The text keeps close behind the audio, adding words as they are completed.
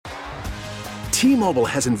T-Mobile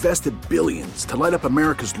has invested billions to light up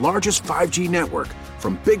America's largest 5G network,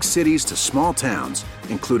 from big cities to small towns,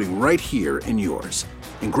 including right here in yours.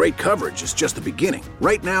 And great coverage is just the beginning.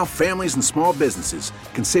 Right now, families and small businesses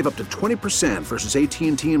can save up to 20% versus AT&T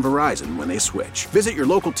and Verizon when they switch. Visit your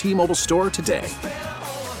local T-Mobile store today.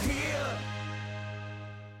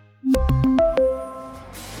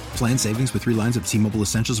 Plan savings with 3 lines of T-Mobile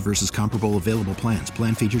Essentials versus comparable available plans.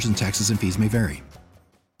 Plan features and taxes and fees may vary.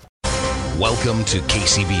 Welcome to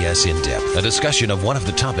KCBS In Depth, a discussion of one of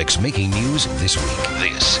the topics making news this week.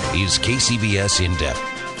 This is KCBS In Depth.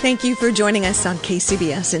 Thank you for joining us on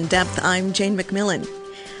KCBS In Depth. I'm Jane McMillan.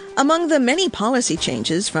 Among the many policy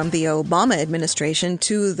changes from the Obama administration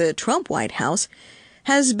to the Trump White House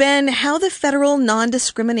has been how the federal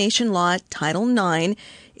non-discrimination law, Title IX,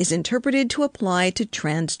 is interpreted to apply to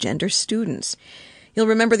transgender students. You'll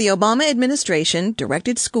remember the Obama administration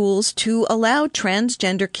directed schools to allow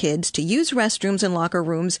transgender kids to use restrooms and locker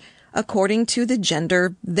rooms according to the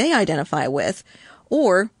gender they identify with,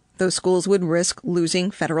 or those schools would risk losing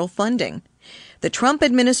federal funding. The Trump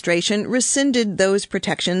administration rescinded those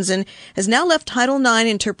protections and has now left Title IX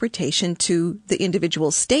interpretation to the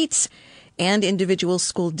individual states and individual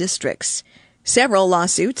school districts. Several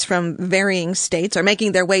lawsuits from varying states are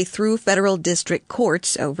making their way through federal district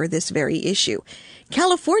courts over this very issue.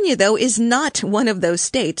 California, though, is not one of those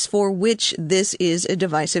states for which this is a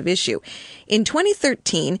divisive issue. In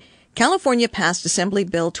 2013, California passed Assembly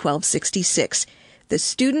Bill 1266, the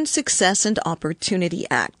Student Success and Opportunity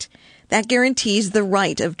Act. That guarantees the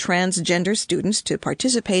right of transgender students to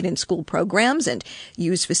participate in school programs and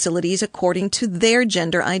use facilities according to their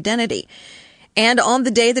gender identity. And on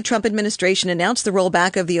the day the Trump administration announced the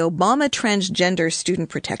rollback of the Obama transgender student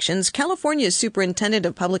protections, California's Superintendent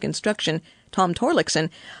of Public Instruction, Tom Torlakson,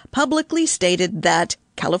 publicly stated that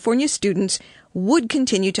California students would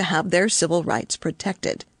continue to have their civil rights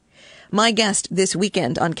protected. My guest this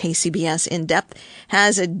weekend on KCBS In Depth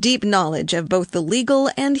has a deep knowledge of both the legal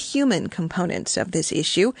and human components of this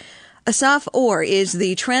issue. Asaf Orr is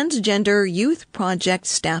the Transgender Youth Project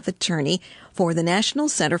staff attorney for the National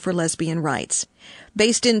Center for Lesbian Rights.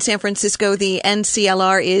 Based in San Francisco, the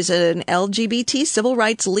NCLR is an LGBT civil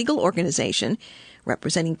rights legal organization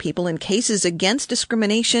representing people in cases against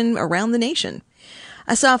discrimination around the nation.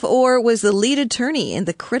 Asaf Orr was the lead attorney in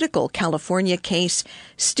the critical California case,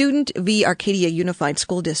 Student v. Arcadia Unified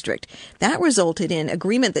School District. That resulted in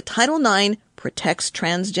agreement that Title IX protects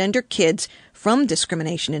transgender kids from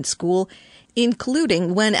discrimination in school,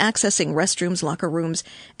 including when accessing restrooms, locker rooms,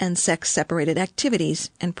 and sex-separated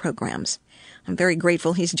activities and programs. I'm very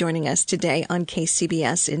grateful he's joining us today on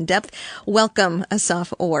KCBS In Depth. Welcome,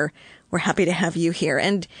 Asaf Orr. We're happy to have you here.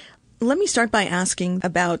 And let me start by asking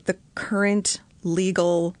about the current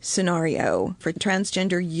legal scenario for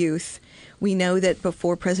transgender youth. We know that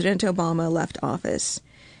before President Obama left office,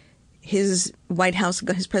 his White House,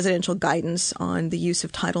 his presidential guidance on the use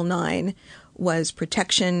of Title IX was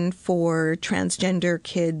protection for transgender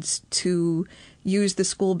kids to use the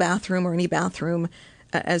school bathroom or any bathroom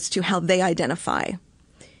as to how they identify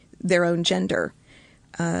their own gender.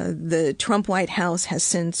 The Trump White House has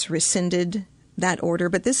since rescinded that order,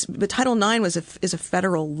 but Title IX is a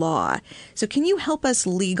federal law. So can you help us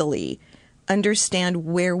legally understand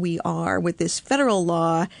where we are with this federal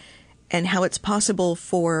law and how it's possible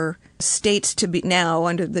for states to be now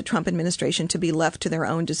under the Trump administration to be left to their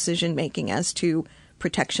own decision making as to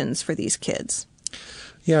protections for these kids?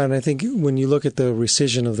 Yeah, and I think when you look at the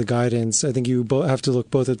rescission of the guidance, I think you have to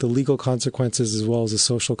look both at the legal consequences as well as the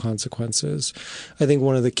social consequences. I think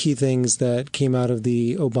one of the key things that came out of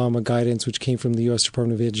the Obama guidance, which came from the U.S.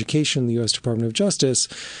 Department of Education, the U.S. Department of Justice,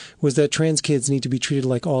 was that trans kids need to be treated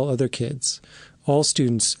like all other kids. All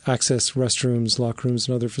students access restrooms, locker rooms,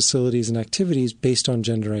 and other facilities and activities based on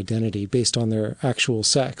gender identity, based on their actual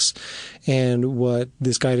sex. And what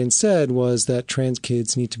this guidance said was that trans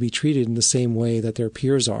kids need to be treated in the same way that their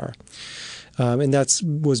peers are. And that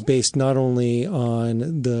was based not only on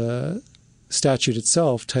the statute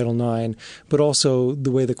itself, Title IX, but also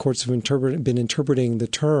the way the courts have been interpreting the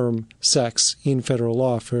term sex in federal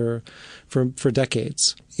law for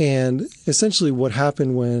decades. And essentially what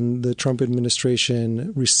happened when the Trump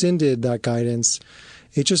administration rescinded that guidance,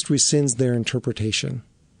 it just rescinds their interpretation.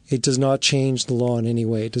 It does not change the law in any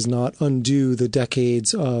way. It does not undo the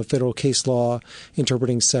decades of federal case law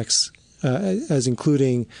interpreting sex as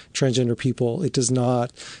including transgender people. It does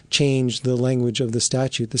not change the language of the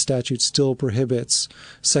statute. The statute still prohibits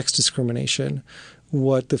sex discrimination.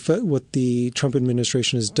 what the Trump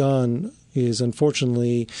administration has done is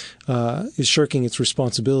unfortunately is shirking its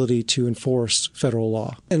responsibility to enforce federal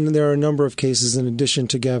law. And there are a number of cases in addition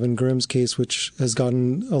to Gavin Grimm's case, which has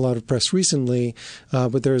gotten a lot of press recently,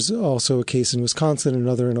 but there's also a case in Wisconsin,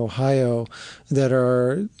 another in Ohio, that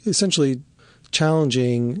are essentially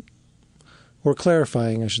challenging or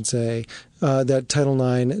clarifying, I should say, that Title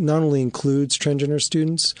IX not only includes transgender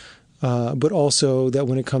students, but also that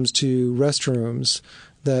when it comes to restrooms,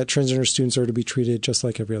 that transgender students are to be treated just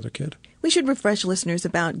like every other kid. We should refresh listeners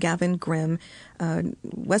about Gavin Grimm,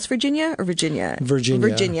 West Virginia or Virginia?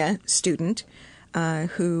 Virginia student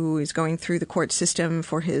who is going through the court system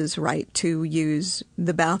for his right to use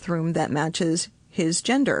the bathroom that matches his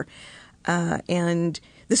gender. And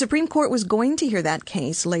the Supreme Court was going to hear that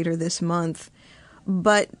case later this month,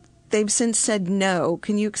 but they've since said no.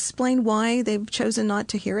 Can you explain why they've chosen not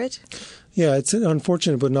to hear it? Yeah, it's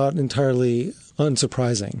unfortunate, but not entirely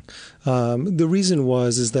unsurprising. The reason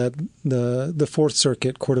is that the Fourth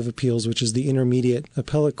Circuit Court of Appeals, which is the intermediate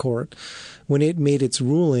appellate court, when it made its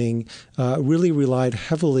ruling, really relied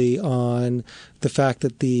heavily on the fact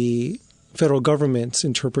that the federal government's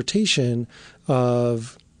interpretation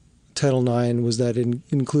of Title IX was that it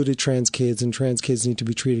included trans kids, and trans kids need to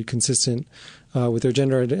be treated consistent with their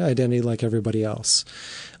gender identity like everybody else.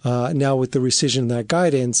 Now, with the rescission of that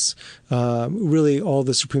guidance, really all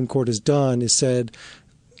the Supreme Court has done is said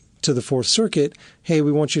to the Fourth Circuit, hey,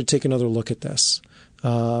 we want you to take another look at this.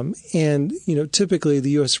 And, typically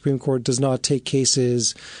the U.S. Supreme Court does not take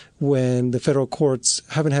cases when the federal courts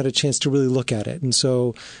haven't had a chance to really look at it. And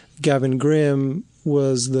so Gavin Grimm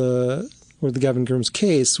Gavin Grimm's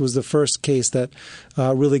case was the first case that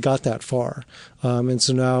really got that far. And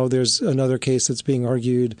so now there's another case that's being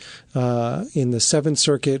argued in the Seventh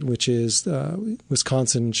Circuit, which is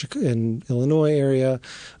Wisconsin and Illinois area.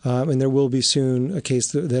 And there will be soon a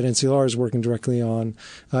case that NCLR is working directly on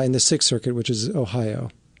in the Sixth Circuit, which is Ohio.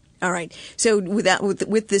 All right. So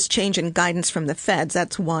with this change in guidance from the feds,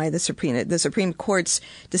 that's why the Supreme Court's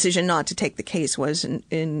decision not to take the case was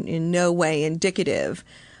in no way indicative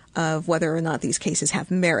of whether or not these cases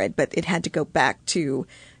have merit, but it had to go back to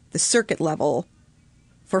the circuit level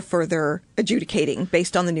for further adjudicating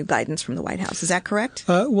based on the new guidance from the White House. Is that correct?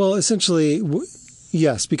 Well, essentially,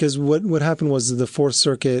 yes, because what happened was the Fourth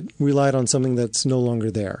Circuit relied on something that's no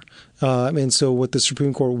longer there. And so what the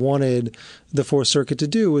Supreme Court wanted the Fourth Circuit to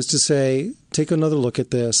do was to say, take another look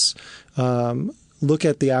at this, look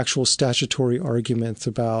at the actual statutory arguments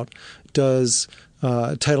about does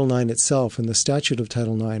Title IX itself and the statute of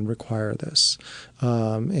Title IX require this.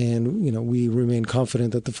 And, we remain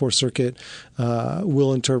confident that the Fourth Circuit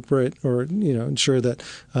will interpret or, ensure that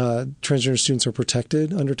transgender students are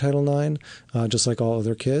protected under Title IX, just like all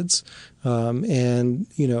other kids. And,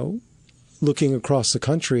 looking across the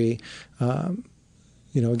country,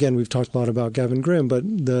 again, we've talked a lot about Gavin Grimm, but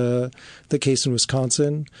the case in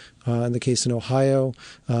Wisconsin and the case in Ohio,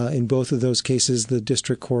 in both of those cases, the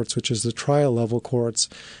district courts, which is the trial level courts,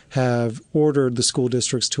 have ordered the school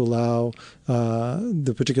districts to allow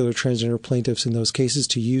the particular transgender plaintiffs in those cases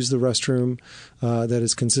to use the restroom that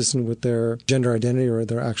is consistent with their gender identity or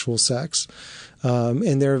their actual sex.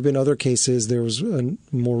 And there have been other cases. There was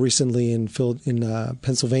more recently in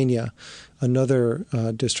Pennsylvania, another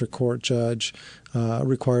district court judge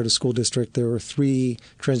required a school district. There were 3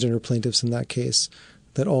 transgender plaintiffs in that case,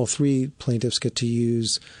 that all 3 plaintiffs get to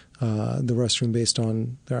use the restroom based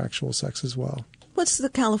on their actual sex as well. What's the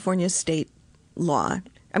California state law?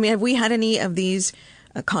 I mean, have we had any of these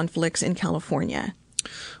conflicts in California?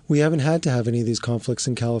 We haven't had to have any of these conflicts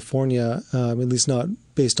in California, at least not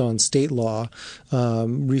based on state law.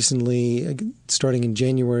 Recently, starting in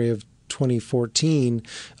January of 2014,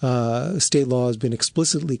 state law has been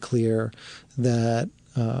explicitly clear that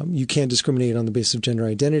you can't discriminate on the basis of gender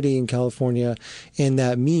identity in California, and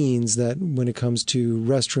that means that when it comes to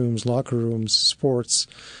restrooms, locker rooms, sports,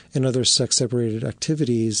 and other sex-separated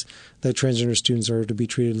activities, that transgender students are to be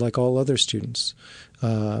treated like all other students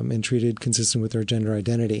and treated consistent with their gender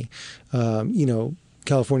identity.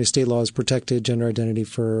 California state law has protected gender identity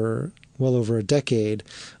for well over a decade,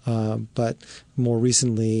 but more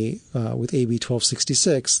recently, with AB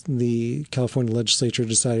 1266, the California legislature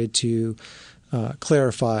decided to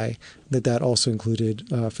clarify that also included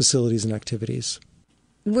facilities and activities.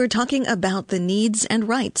 We're talking about the needs and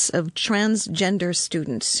rights of transgender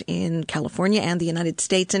students in California and the United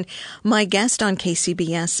States. And my guest on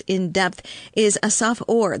KCBS In Depth is Asaf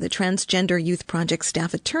Orr, the Transgender Youth Project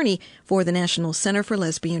staff attorney for the National Center for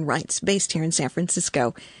Lesbian Rights, based here in San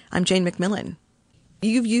Francisco. I'm Jane McMillan.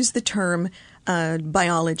 You've used the term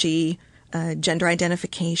biology, gender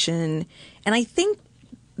identification. And I think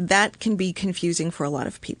that can be confusing for a lot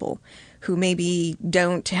of people who maybe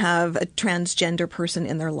don't have a transgender person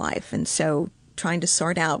in their life. And so trying to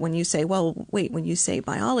sort out when you say, well, wait, when you say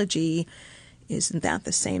biology, isn't that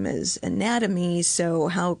the same as anatomy? So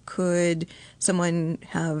how could someone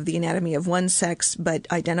have the anatomy of one sex but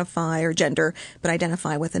identify, or gender, but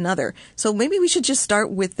identify with another? So maybe we should just start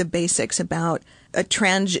with the basics about a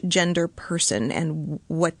transgender person and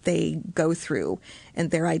what they go through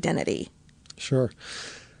and their identity. Sure.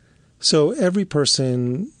 So every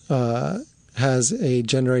person has a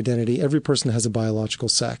gender identity. Every person has a biological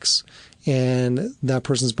sex. And that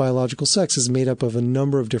person's biological sex is made up of a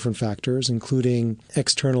number of different factors, including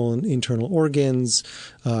external and internal organs,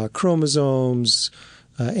 chromosomes,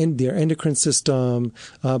 and their endocrine system,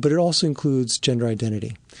 but it also includes gender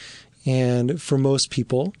identity. And for most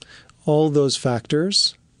people, all those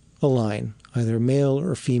factors align, either male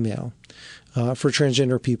or female. For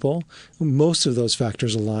transgender people, most of those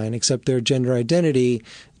factors align, except their gender identity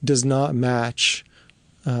does not match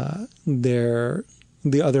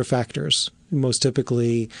the other factors, most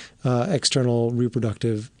typically external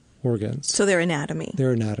reproductive organs. So their anatomy.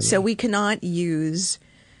 Their anatomy. So we cannot use,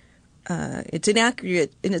 it's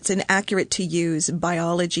inaccurate to use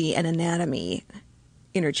biology and anatomy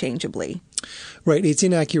interchangeably. Right. It's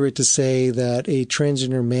inaccurate to say that a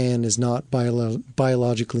transgender man is not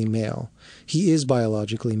biologically male. He is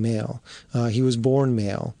biologically male. He was born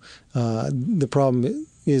male. The problem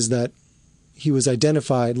is that he was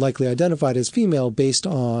likely identified as female based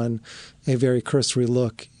on a very cursory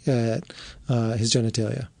look at his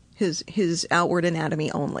genitalia. His outward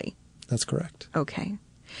anatomy only. That's correct. Okay.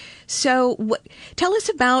 So tell us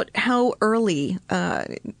about how early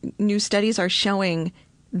new studies are showing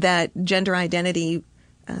that gender identity,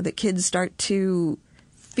 that kids start to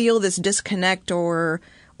feel this disconnect or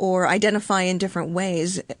identify in different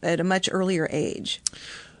ways at a much earlier age.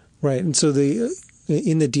 Right. And so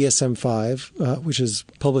in the DSM-5, which is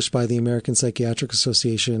published by the American Psychiatric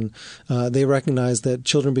Association, they recognize that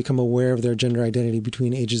children become aware of their gender identity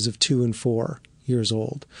between ages of 2 and 4 years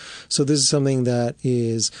old. So this is something that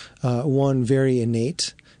is, one, very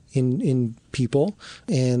innate in people,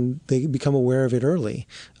 and they become aware of it early.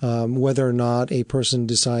 Whether or not a person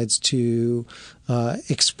decides to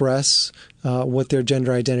express what their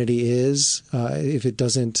gender identity is, if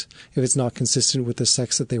it's not consistent with the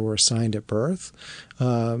sex that they were assigned at birth,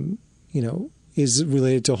 is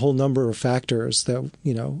related to a whole number of factors that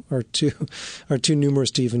are too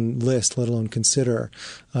numerous to even list, let alone consider.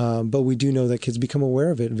 But we do know that kids become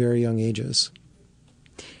aware of it at very young ages.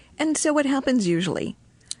 And so, what happens usually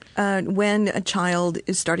when a child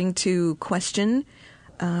is starting to question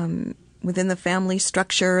within the family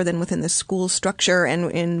structure, then within the school structure,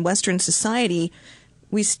 and in Western society,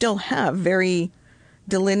 we still have very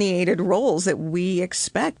delineated roles that we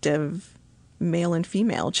expect of male and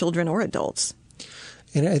female, children or adults.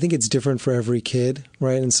 And I think it's different for every kid,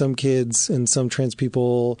 right? And some kids and some trans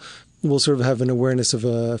people will sort of have an awareness of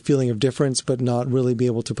a feeling of difference, but not really be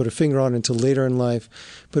able to put a finger on it until later in life.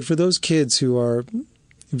 But for those kids who are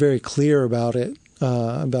very clear about it,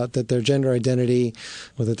 about that their gender identity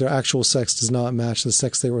or that their actual sex does not match the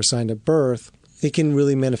sex they were assigned at birth, it can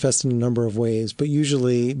really manifest in a number of ways. But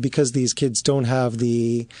usually, because these kids don't have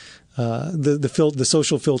the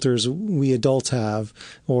social filters we adults have,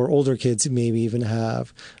 or older kids maybe even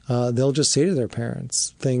have, they'll just say to their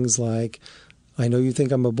parents things like, "I know you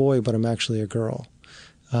think I'm a boy, but I'm actually a girl."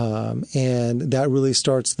 And that really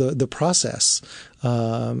starts the process.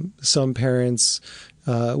 Some parents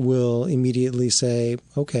will immediately say,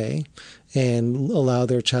 okay, and allow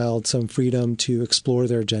their child some freedom to explore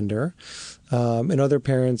their gender. And other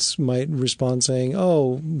parents might respond saying,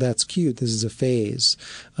 oh, that's cute, this is a phase.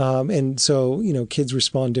 And so, kids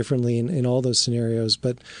respond differently in all those scenarios.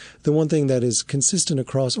 But the one thing that is consistent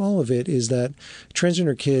across all of it is that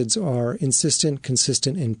transgender kids are insistent,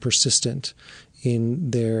 consistent, and persistent in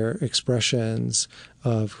their expressions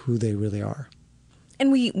of who they really are.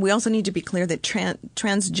 And we also need to be clear that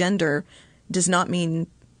transgender does not mean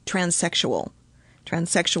transsexual.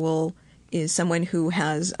 Transsexual is someone who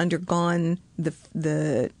has undergone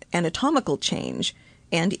the anatomical change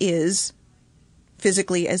and is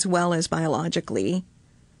physically as well as biologically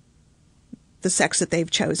the sex that they've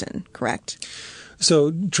chosen, correct?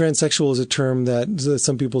 So transsexual is a term that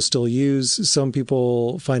some people still use. Some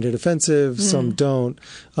people find it offensive, some don't.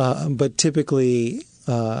 But typically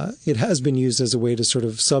it has been used as a way to sort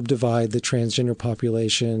of subdivide the transgender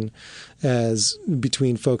population as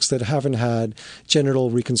between folks that haven't had genital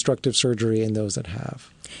reconstructive surgery and those that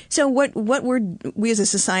have. So what we as a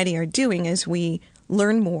society are doing is we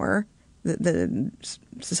learn more the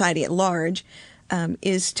society at large,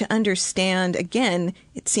 is to understand, again,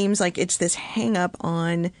 it seems like it's this hang up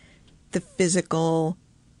on the physical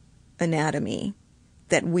anatomy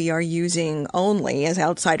that we are using only as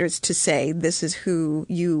outsiders to say this is who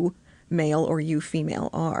you male or you female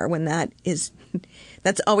are, when that's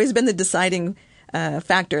always been the deciding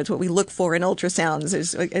factor. It's what we look for in ultrasounds.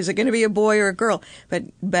 Is it going to be a boy or a girl?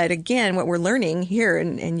 But again, what we're learning here,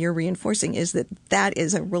 and you're reinforcing, is that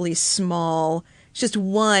is a really small, just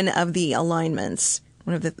one of the alignments,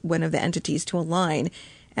 one of the entities to align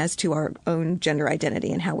as to our own gender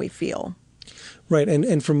identity and how we feel. Right.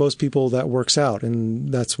 And for most people, that works out.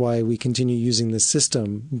 And that's why we continue using this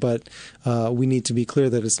system. But we need to be clear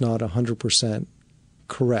that it's not 100%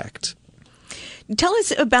 correct. Tell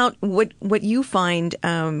us about what you find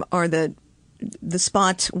are the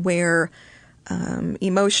spots where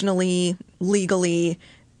emotionally, legally,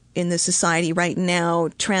 in the society right now,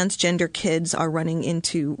 transgender kids are running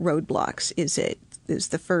into roadblocks. Is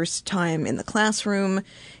the first time in the classroom?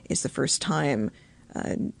 Is the first time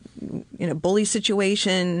in a bully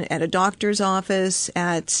situation, at a doctor's office?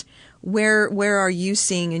 At where are you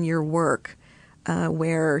seeing in your work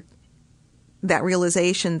where that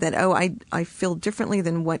realization that, I feel differently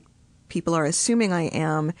than what people are assuming I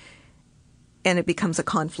am, and it becomes a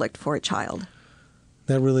conflict for a child?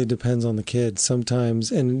 That really depends on the kid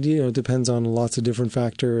sometimes, and it depends on lots of different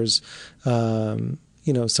factors.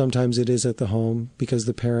 Sometimes it is at the home because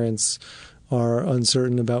the parents are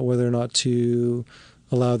uncertain about whether or not to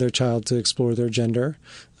allow their child to explore their gender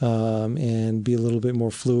and be a little bit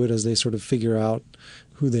more fluid as they sort of figure out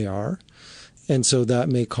who they are. And so that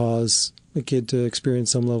may cause the kid to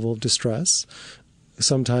experience some level of distress.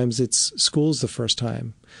 Sometimes it's school's the first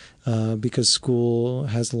time because school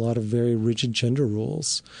has a lot of very rigid gender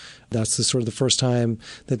rules. That's the first time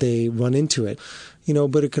that they run into it.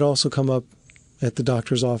 But it could also come up at the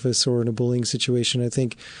doctor's office or in a bullying situation. I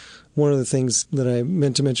think one of the things that I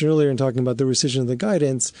meant to mention earlier in talking about the rescission of the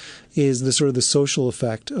guidance is the social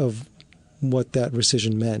effect of what that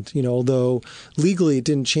rescission meant. Although legally it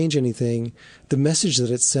didn't change anything, the message that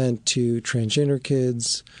it sent to transgender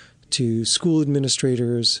kids, to school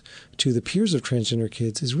administrators, to the peers of transgender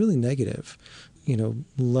kids is really negative.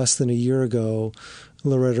 Less than a year ago,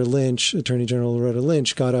 Attorney General Loretta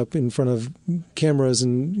Lynch got up in front of cameras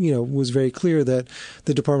and, was very clear that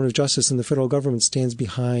the Department of Justice and the federal government stands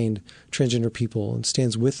behind transgender people and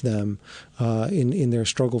stands with them in their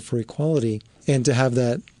struggle for equality. And to have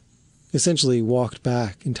that essentially walked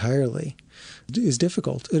back entirely is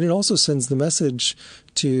difficult. And it also sends the message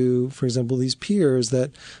to, for example, these peers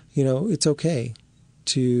that, it's okay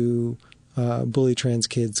to bully trans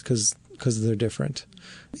kids because they're different.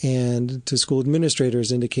 And to school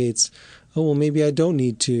administrators indicates, maybe I don't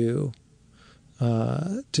need to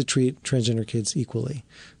treat transgender kids equally.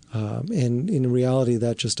 And in reality,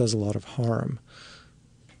 that just does a lot of harm.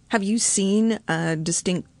 Have you seen a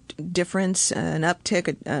distinct difference, an uptick,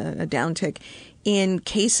 a downtick in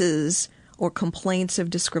cases or complaints of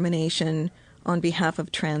discrimination on behalf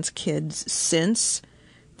of trans kids since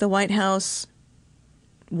the White House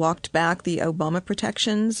walked back the Obama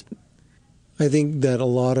protections? I think that a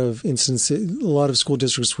lot of school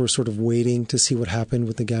districts were sort of waiting to see what happened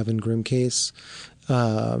with the Gavin Grimm case.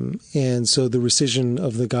 And so the rescission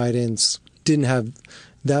of the guidance didn't have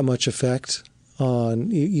that much effect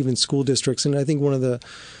on even school districts. And I think one of the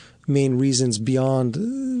main reasons beyond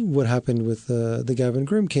what happened with the Gavin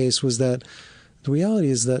Grimm case was that the reality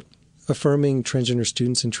is that affirming transgender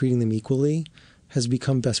students and treating them equally has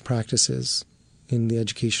become best practices in the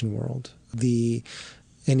education world. The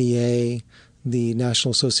NEA, the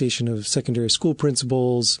National Association of Secondary School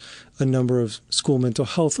Principals, a number of school mental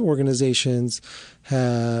health organizations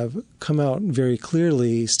have come out very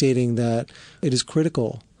clearly stating that it is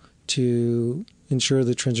critical to ensure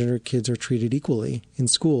that transgender kids are treated equally in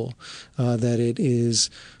school, that it is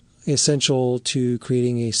essential to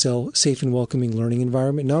creating a safe and welcoming learning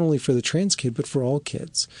environment, not only for the trans kid, but for all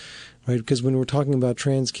kids, right? Because when we're talking about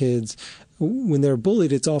trans kids, when they're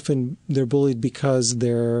bullied, it's often they're bullied because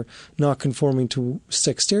they're not conforming to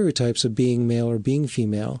sex stereotypes of being male or being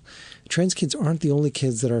female. Trans kids aren't the only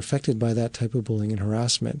kids that are affected by that type of bullying and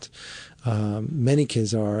harassment. Many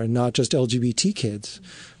kids are, and not just LGBT kids.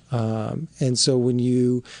 And so when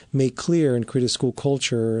you make clear and create a school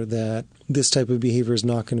culture that this type of behavior is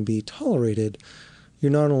not going to be tolerated,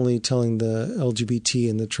 you're not only telling the LGBT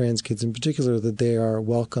and the trans kids in particular that they are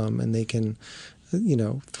welcome and they can,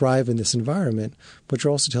 thrive in this environment, but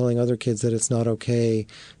you're also telling other kids that it's not okay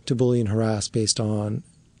to bully and harass based on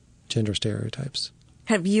gender stereotypes.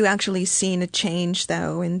 Have you actually seen a change,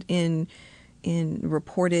 though, in in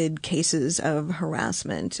reported cases of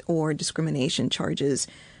harassment or discrimination charges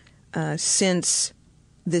since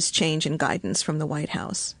this change in guidance from the White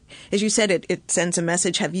House? As you said, it sends a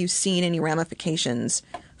message. Have you seen any ramifications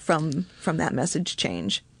from that message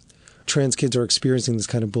change? Trans kids are experiencing this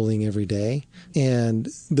kind of bullying every day. And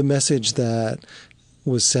the message that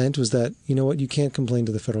was sent was that, you know what, you can't complain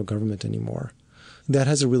to the federal government anymore. That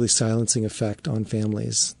has a really silencing effect on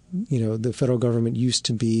families. You know, the federal government used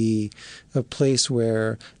to be a place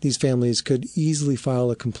where these families could easily file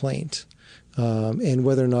a complaint. And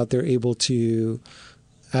whether or not they're able to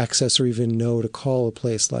access or even know to call a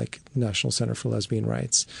place like National Center for Lesbian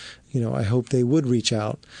Rights, you know, I hope they would reach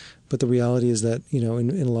out. But the reality is that, you know, in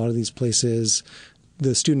a lot of these places,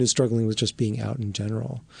 the student is struggling with just being out in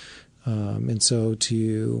general. And so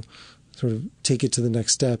to sort of take it to the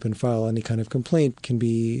next step and file any kind of complaint can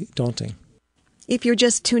be daunting. If you're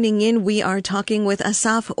just tuning in, we are talking with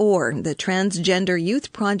Asaf Orr, the Transgender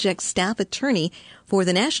Youth Project staff attorney for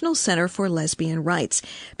the National Center for Lesbian Rights.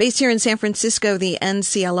 Based here in San Francisco, the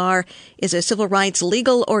NCLR is a civil rights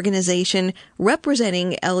legal organization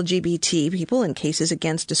representing LGBT people in cases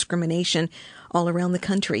against discrimination all around the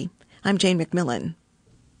country. I'm Jane McMillan.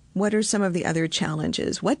 What are some of the other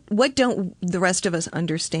challenges? What don't the rest of us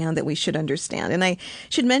understand that we should understand? And I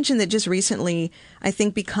should mention that just recently, I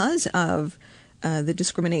think because of the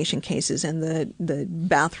discrimination cases and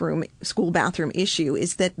the school bathroom issue,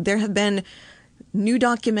 is that there have been new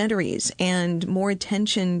documentaries and more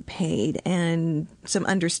attention paid and some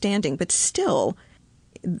understanding, but still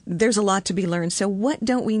there's a lot to be learned. So what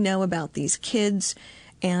don't we know about these kids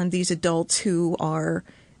and these adults who are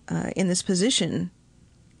in this position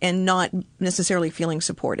and not necessarily feeling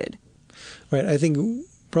supported? Right. I think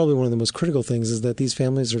probably one of the most critical things is that these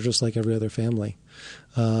families are just like every other family.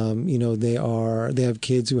 You know, they have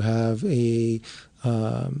kids who have a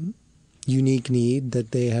unique need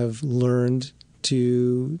that they have learned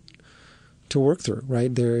to work through.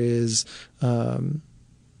 Right. There is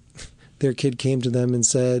their kid came to them and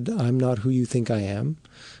said, "I'm not who you think I am,"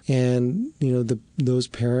 and you know those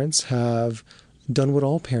parents have done what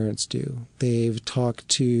all parents do. They've talked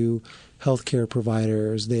to healthcare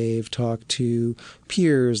providers, they've talked to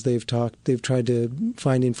peers, they've tried to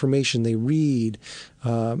find information, they read,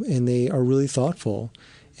 and they are really thoughtful.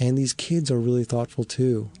 And these kids are really thoughtful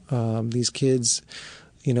too. These kids,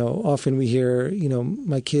 you know, often we hear, you know,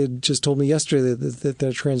 my kid just told me yesterday that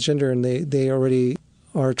they're transgender and they already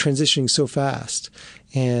are transitioning so fast.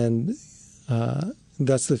 And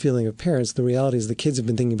that's the feeling of parents. The reality is the kids have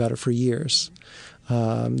been thinking about it for years.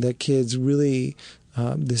 That kids really,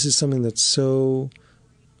 this is something that's so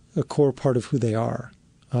a core part of who they are,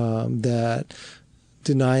 that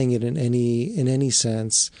denying it in any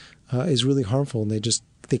sense is really harmful, and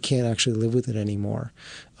they can't actually live with it anymore,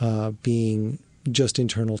 being just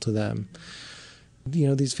internal to them. You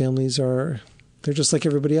know, these families they're just like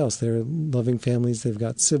everybody else. They're loving families. They've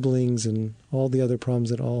got siblings and all the other problems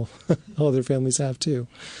that all their families have too.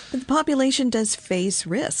 But the population does face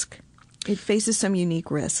risk. It faces some unique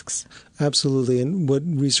risks. Absolutely. And what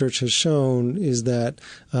research has shown is that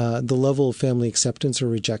the level of family acceptance or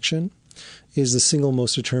rejection is the single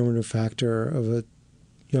most determinative factor of a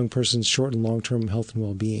young person's short and long-term health and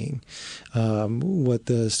well-being. What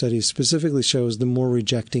the study specifically shows, the more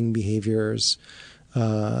rejecting behaviors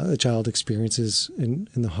a child experiences in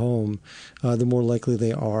the home, the more likely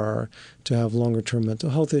they are to have longer-term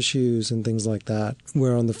mental health issues and things like that.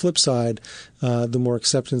 Where on the flip side, the more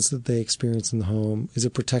acceptance that they experience in the home is a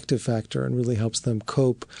protective factor and really helps them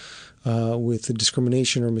cope with the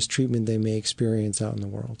discrimination or mistreatment they may experience out in the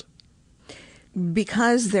world.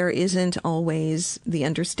 Because there isn't always the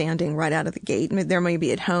understanding right out of the gate, there may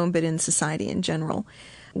be at home, but in society in general,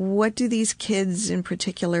 what do these kids in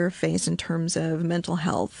particular face in terms of mental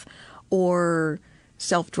health or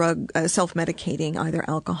self-medicating, either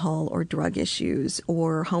alcohol or drug issues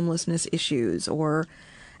or homelessness issues or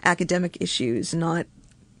academic issues, not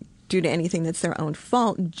due to anything that's their own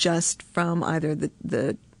fault, just from either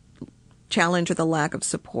the challenge or the lack of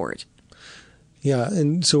support? Yeah,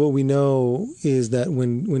 and so what we know is that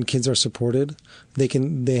when kids are supported,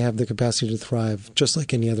 they have the capacity to thrive just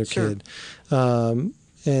like any other kid.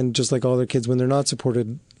 And just like all other kids, when they're not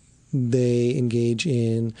supported, they engage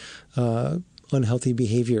in unhealthy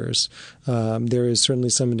behaviors. There is certainly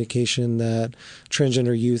some indication that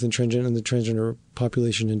transgender youth and the transgender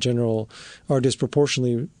population in general are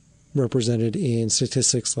disproportionately represented in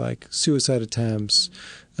statistics like suicide attempts,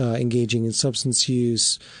 engaging in substance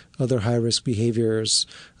use, other high-risk behaviors,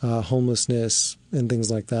 homelessness, and things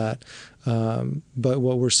like that. But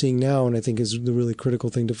what we're seeing now, and I think is the really critical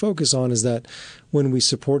thing to focus on, is that when we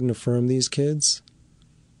support and affirm these kids,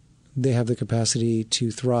 they have the capacity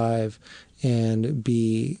to thrive and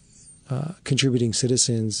be contributing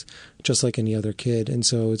citizens just like any other kid. And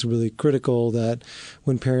so it's really critical that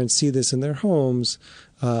when parents see this in their homes,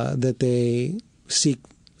 that they seek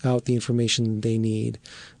out the information they need,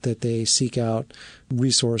 that they seek out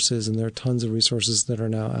resources, and there are tons of resources that are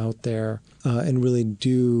now out there, and really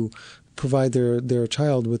do provide their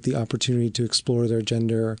child with the opportunity to explore their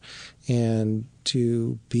gender and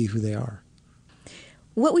to be who they are.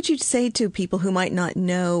 What would you say to people who might not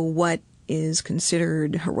know what is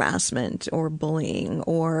considered harassment or bullying?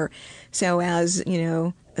 Or so, as you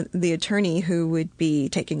know, the attorney who would be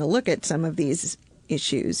taking a look at some of these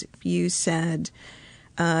issues, if you said,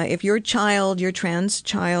 if your trans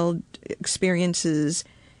child experiences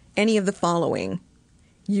any of the following,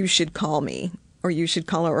 you should call me, or you should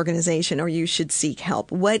call our organization, or you should seek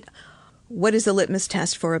help. What is the litmus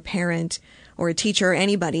test for a parent or a teacher or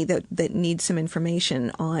anybody that needs some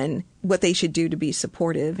information on what they should do to be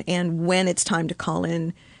supportive, and when it's time to call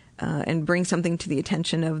in and bring something to the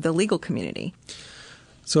attention of the legal community?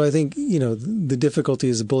 So I think, the difficulty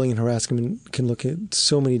is that bullying and harassment can look at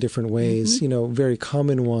so many different ways. Mm-hmm. Very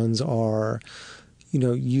common ones are,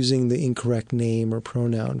 using the incorrect name or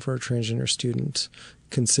pronoun for a transgender student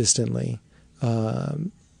consistently.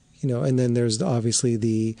 And then there's obviously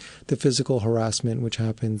the physical harassment, which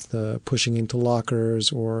happens, the pushing into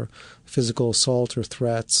lockers or physical assault or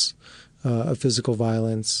threats of physical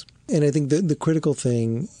violence. And I think the critical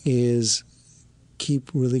thing is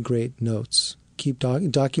keep really great notes. Keep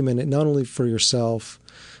document it not only for yourself,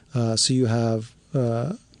 so you have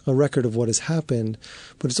a record of what has happened,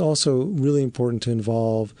 but it's also really important to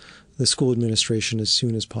involve the school administration as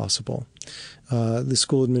soon as possible. The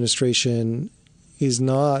school administration is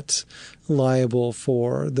not liable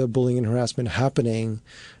for the bullying and harassment happening.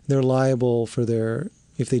 They're liable for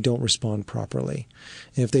if they don't respond properly.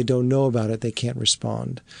 And if they don't know about it, they can't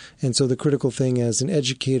respond. And so the critical thing as an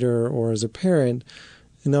educator or as a parent,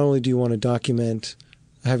 not only do you want to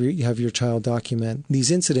have your child document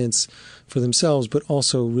these incidents for themselves, but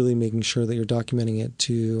also really making sure that you're documenting it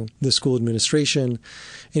to the school administration.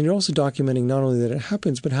 And you're also documenting not only that it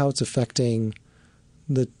happens, but how it's affecting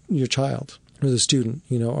your child or the student.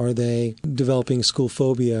 Are they developing school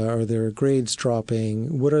phobia? Are their grades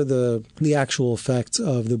dropping? What are the actual effects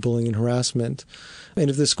of the bullying and harassment?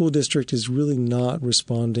 And if the school district is really not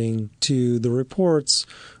responding to the reports,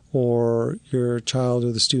 or your child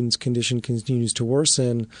or the student's condition continues to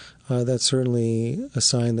worsen, that's certainly a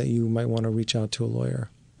sign that you might want to reach out to a lawyer.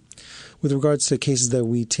 With regards to cases that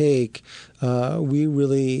we take, we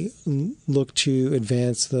really look to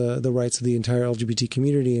advance the rights of the entire LGBT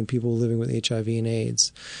community and people living with HIV and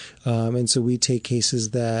AIDS. And so we take cases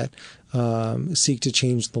that seek to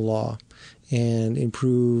change the law and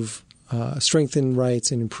strengthen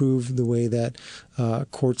rights and improve the way that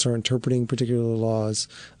courts are interpreting particular laws.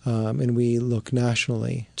 And we look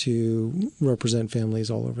nationally to represent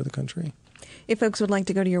families all over the country. If folks would like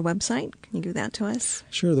to go to your website, can you give that to us?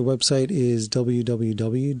 Sure. The website is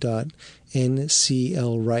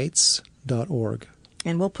www.nclrights.org.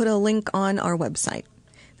 And we'll put a link on our website.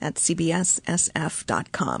 That's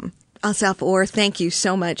cbssf.com. Asaf Orr, thank you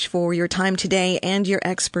so much for your time today and your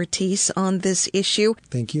expertise on this issue.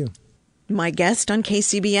 Thank you. My guest on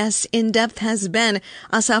KCBS In Depth has been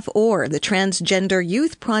Asaf Orr, the Transgender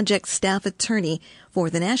Youth Project staff attorney for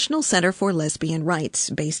the National Center for Lesbian Rights,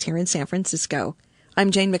 based here in San Francisco.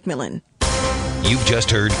 I'm Jane McMillan. You've just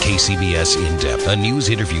heard KCBS In Depth, a news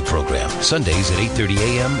interview program, Sundays at 8:30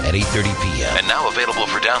 a.m. and 8:30 p.m. And now available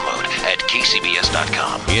for download at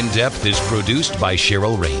kcbs.com. In Depth is produced by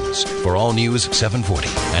Cheryl Rains for All News 740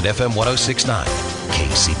 and FM 106.9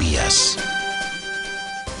 KCBS.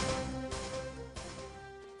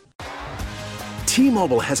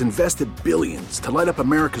 T-Mobile has invested billions to light up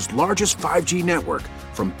America's largest 5G network,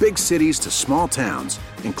 from big cities to small towns,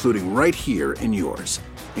 including right here in yours.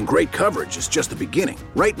 And great coverage is just the beginning.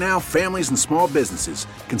 Right now, families and small businesses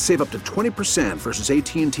can save up to 20% versus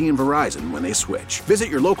AT&T and Verizon when they switch. Visit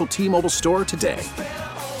your local T-Mobile store today.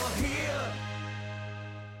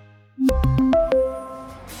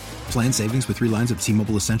 Plan savings with 3 lines of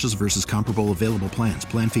T-Mobile Essentials versus comparable available plans.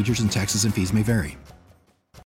 Plan features and taxes and fees may vary.